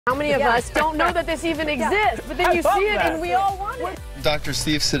How many of us don't know that this even exists, but then you see it and we all want it? Dr.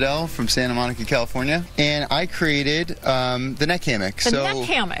 Steve Siddell from Santa Monica, California, and I created the Neck Hammock. The Neck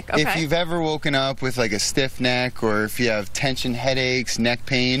Hammock, okay. If you've ever woken up with like a stiff neck, or if you have tension headaches, neck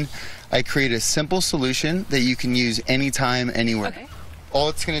pain, I created a simple solution that you can use anytime, anywhere. Okay. All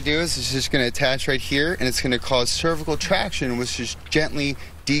it's going to do is it's just going to attach right here, and it's going to cause cervical traction, which just gently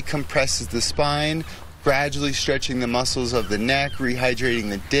decompresses the spine, gradually stretching the muscles of the neck, rehydrating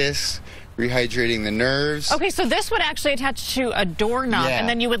the discs, rehydrating the nerves. Okay, so this would actually attach to a doorknob, and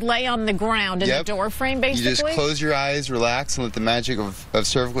then you would lay on the ground in the door frame, basically? You just close your eyes, relax, and let the magic of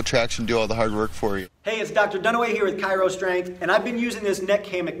cervical traction do all the hard work for you. Hey, it's Dr. Dunaway here with Chiro Strength, and I've been using this neck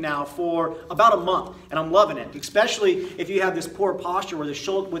hammock now for about a month, and I'm loving it, especially if you have this poor posture where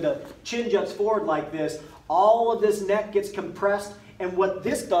the chin juts forward like this. All of this neck gets compressed, and what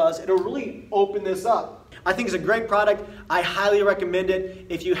this does, it'll really open this up. I think it's a great product. I highly recommend it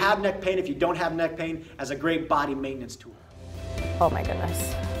if you have neck pain, if you don't have neck pain, as a great body maintenance tool. Oh my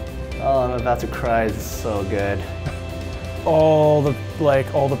goodness. Oh, I'm about to cry. This is so good. All the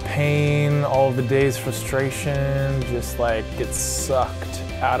pain, all of the day's frustration just gets sucked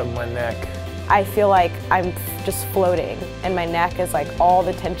out of my neck. I feel like I'm just floating and my neck is all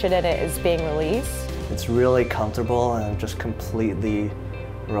the tension in it is being released. It's really comfortable and I'm just completely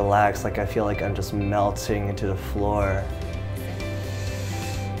relaxed. I feel like I'm just melting into the floor.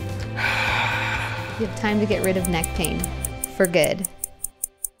 You have time to get rid of neck pain for good.